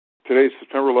Today is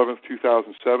September 11th,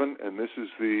 2007, and this is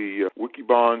the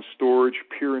Wikibon Storage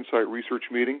Peer Insight Research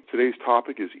Meeting. Today's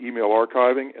topic is email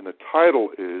archiving, and the title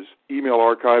is Email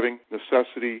Archiving,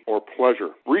 Necessity or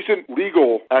Pleasure. Recent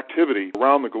legal activity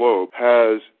around the globe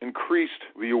has increased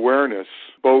the awareness,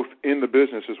 both in the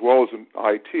business as well as in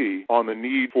IT, on the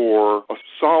need for a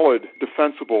solid,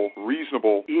 defensible,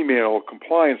 reasonable email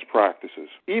compliance practices.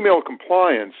 Email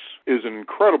compliance is an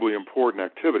incredibly important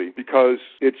activity because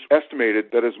it's estimated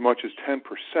that as much as 10%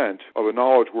 of a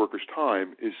knowledge worker's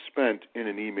time is spent in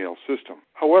an email system.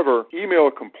 However, email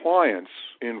compliance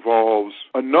involves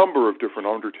a number of different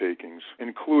undertakings,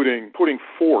 including putting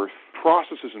forth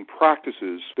processes and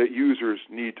practices that users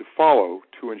need to follow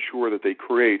to ensure that they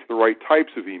create the right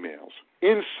types of emails.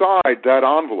 Inside that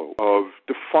envelope of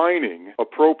defining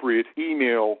appropriate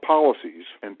email policies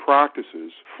and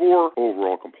practices for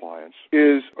overall compliance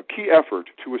is a key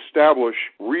effort to establish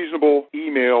reasonable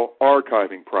email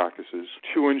archiving practices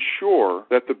to ensure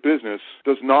that the business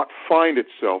does not find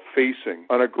itself facing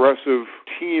an aggressive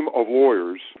team of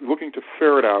lawyers looking to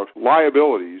ferret out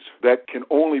liabilities that can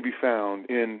only be found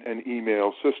in an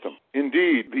email system.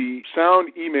 Indeed, the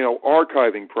sound email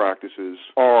archiving practices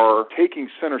are taking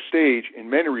center stage in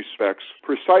many respects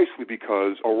precisely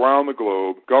because around the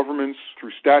globe, governments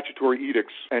through statutory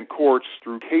edicts and courts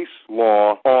through case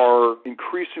law are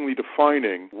increasingly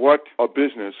defining what a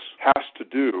business has to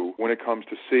do when it comes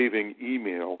to saving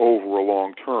email over a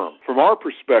long term. From our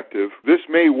perspective, this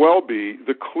may well be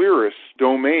the clearest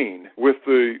domain with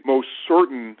the most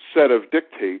certain set of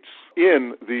dictates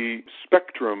in the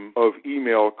spectrum of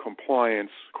email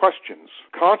compliance questions.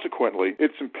 Consequently,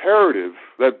 it's imperative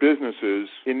that businesses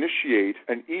initiate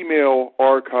an email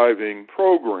archiving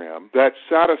program that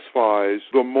satisfies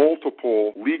the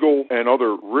multiple legal and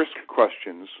other risk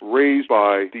questions raised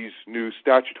by these new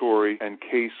statutory and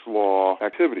case law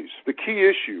activities. The key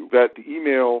issue that the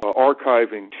email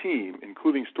archiving team,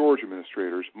 including storage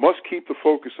administrators, must keep the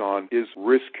focus on is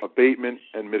risk abatement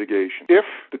and mitigation. If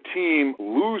the team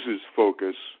loses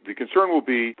focus, the concern will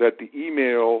be that the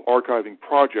email archiving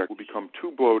project will become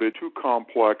too bloated, too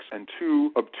complex, and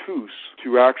too obtuse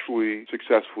to actually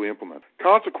successfully implement.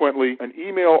 Consequently, an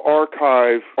email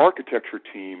archive architecture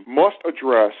team must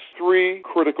address three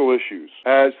critical issues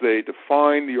as they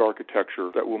define the architecture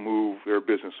that will move their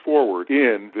business forward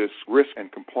in this risk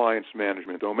and compliance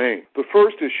management domain. The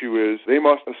first issue is they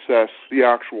must assess the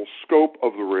actual scope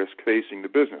of the risk facing the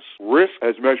business. Risk,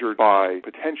 as measured by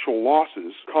potential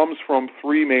losses, comes from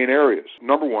three main areas.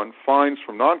 Number one, fines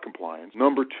from noncompliance.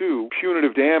 Number two,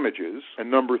 punitive damages.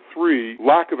 And number three,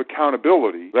 lack of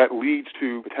accountability that leads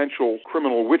to potential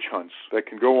criminal witch hunts that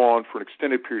can go on for an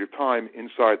extended period of time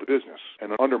inside the business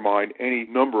and undermine any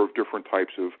number of different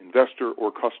types of investor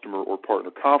or customer or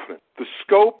partner confidence. The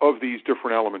scope of these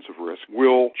different elements of risk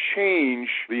will change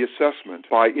the assessment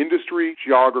by industry,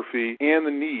 geography, and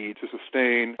the need to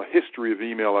sustain a history of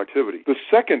email activity. The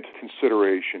second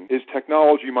consideration is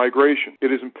technology migration.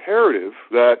 It is imperative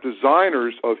that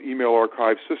designers of email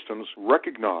archive systems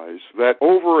recognize that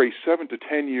over a 7 to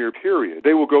 10 year period,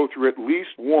 they will go through at least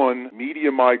one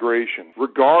media migration,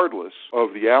 regardless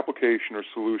of the application or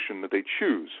solution that they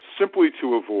choose, simply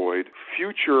to avoid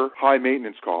future high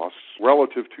maintenance costs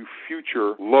relative to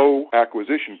future low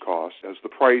acquisition costs as the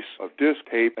price of disk,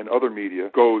 tape, and other media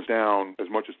goes down as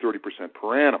much as 30%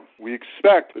 per annum. We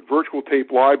expect that virtual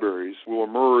tape libraries will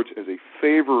emerge as a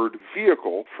favored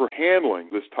vehicle for handling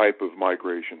this type of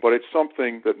migration, but it's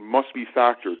something that must be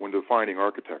factored when defining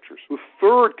architectures. The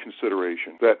third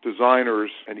consideration that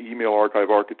designers and email archive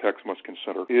architects must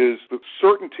consider is the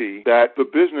certainty that the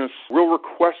business will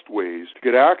request ways to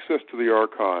get access to the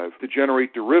archive to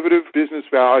generate derivative business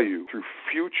value through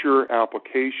future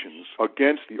applications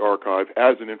against the archive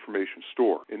as an information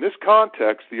store. In this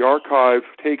context, the archive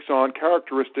takes on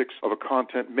characteristics of a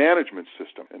content management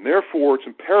system, and therefore it's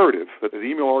imperative that the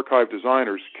email archive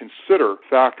designers consider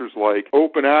factors like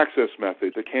open access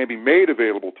methods that can be made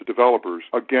available to developers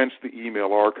against the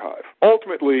email archive.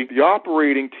 Ultimately, the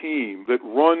operating team that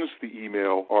runs the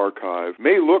email archive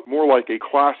may look more like a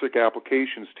classic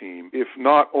applications team, if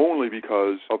not only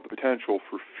because of the potential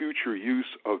for future use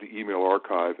of the email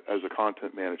archive as a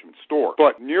content management store.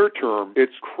 But near term,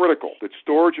 it's critical that that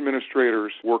storage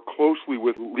administrators work closely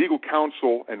with legal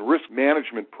counsel and risk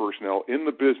management personnel in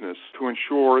the business to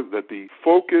ensure that the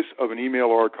focus of an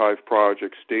email archive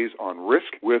project stays on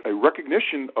risk with a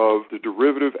recognition of the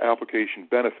derivative application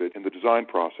benefit in the design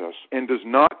process and does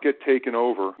not get taken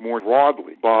over more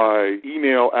broadly by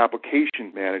email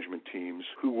application management teams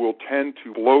who will tend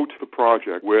to bloat the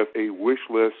project with a wish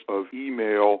list of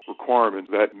email requirements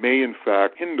that may in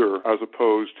fact hinder as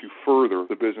opposed to further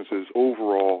the business's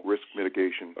overall risk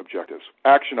mitigation objectives.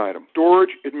 Action item.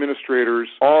 Storage administrators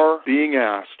are being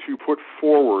asked to put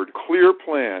forward clear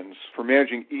plans for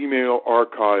managing email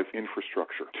archive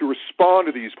infrastructure. To respond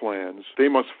to these plans, they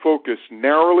must focus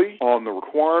narrowly on the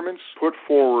requirements put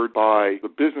forward by the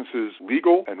business's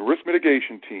legal and risk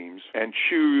mitigation teams and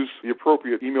choose the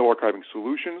appropriate email archiving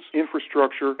solutions,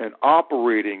 infrastructure, and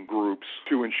operating groups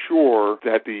to ensure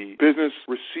that the business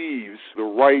receives the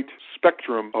right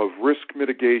spectrum of risk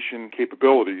mitigation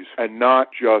capabilities and not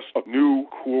just a new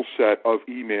cool set of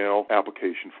email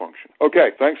application function. Okay,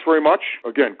 thanks very much.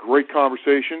 Again, great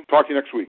conversation. Talk to you next week.